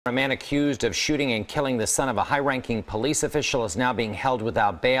A man accused of shooting and killing the son of a high-ranking police official is now being held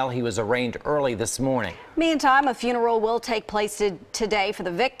without bail. He was arraigned early this morning. Meantime, a funeral will take place today for the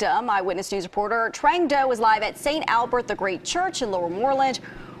victim. Eyewitness News reporter Trang Do is live at St. Albert the Great Church in Lower Moreland,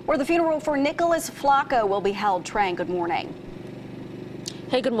 where the funeral for Nicholas Flacco will be held. Trang, good morning.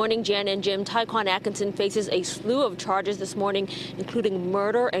 Hey, good morning, Jan and Jim. Tyquan Atkinson faces a slew of charges this morning, including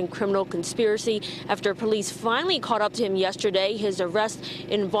murder and criminal conspiracy, after police finally caught up to him yesterday. His arrest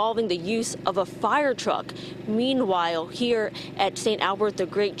involving the use of a fire truck. Meanwhile, here at St. Albert, the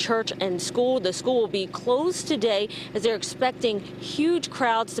Great Church and School, the school will be closed today as they're expecting huge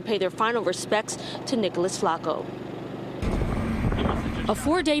crowds to pay their final respects to Nicholas Flacco. A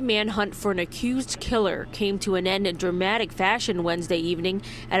four-day manhunt for an accused killer came to an end in dramatic fashion Wednesday evening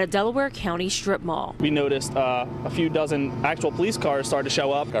at a Delaware County strip mall. We noticed a few dozen actual police cars started to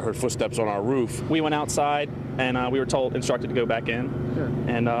show up. I heard footsteps on our roof. We went outside and we were instructed to go back in. Sure.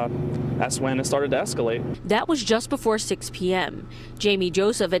 And that's when it started to escalate. That was just before 6 p.m. Jamie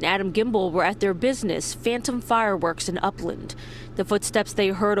Joseph and Adam Gimbel were at their business, Phantom Fireworks in Upland. The footsteps they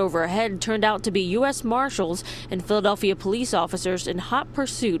heard overhead turned out to be U.S. Marshals and Philadelphia police officers in hot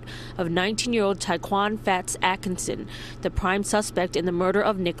pursuit of 19-year-old Tyquan Fats Atkinson, the prime suspect in the murder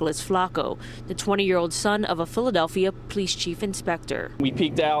of Nicholas Flacco, the 20-year-old son of a Philadelphia police chief inspector. We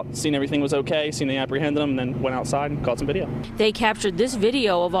peeked out, seen everything was okay, seen they apprehended him, and then went outside and caught some video. They captured this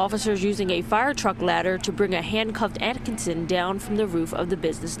video of officers using a fire truck ladder to bring a handcuffed Atkinson down from the roof of the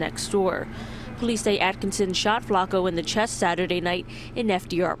business next door. Police say Atkinson shot Flacco in the chest Saturday night in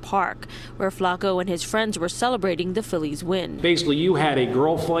FDR Park, where Flacco and his friends were celebrating the Phillies' win. Basically, you had a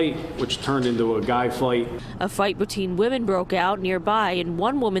girl fight, which turned into a guy fight. A fight between women broke out nearby, and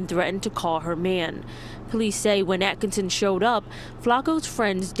one woman threatened to call her man. Police say when Atkinson showed up, Flacco's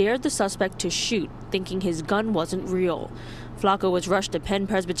friends dared the suspect to shoot, thinking his gun wasn't real. Flacco was rushed to Penn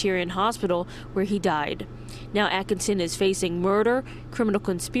Presbyterian Hospital, where he died. Now Atkinson is facing murder, criminal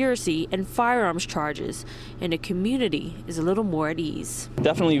conspiracy, and firearms charges, and the community is a little more at ease.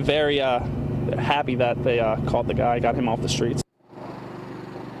 Definitely very happy that they caught the guy, got him off the streets.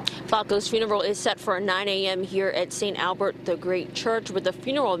 Flacco's funeral is set for 9 a.m. here at St. Albert the Great Church, with the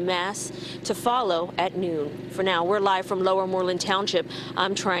funeral mass to follow at noon. For now, we're live from Lower Moreland Township.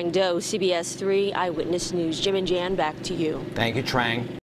 I'm Trang Do, CBS 3 Eyewitness News. Jim and Jan, back to you. Thank you, Trang.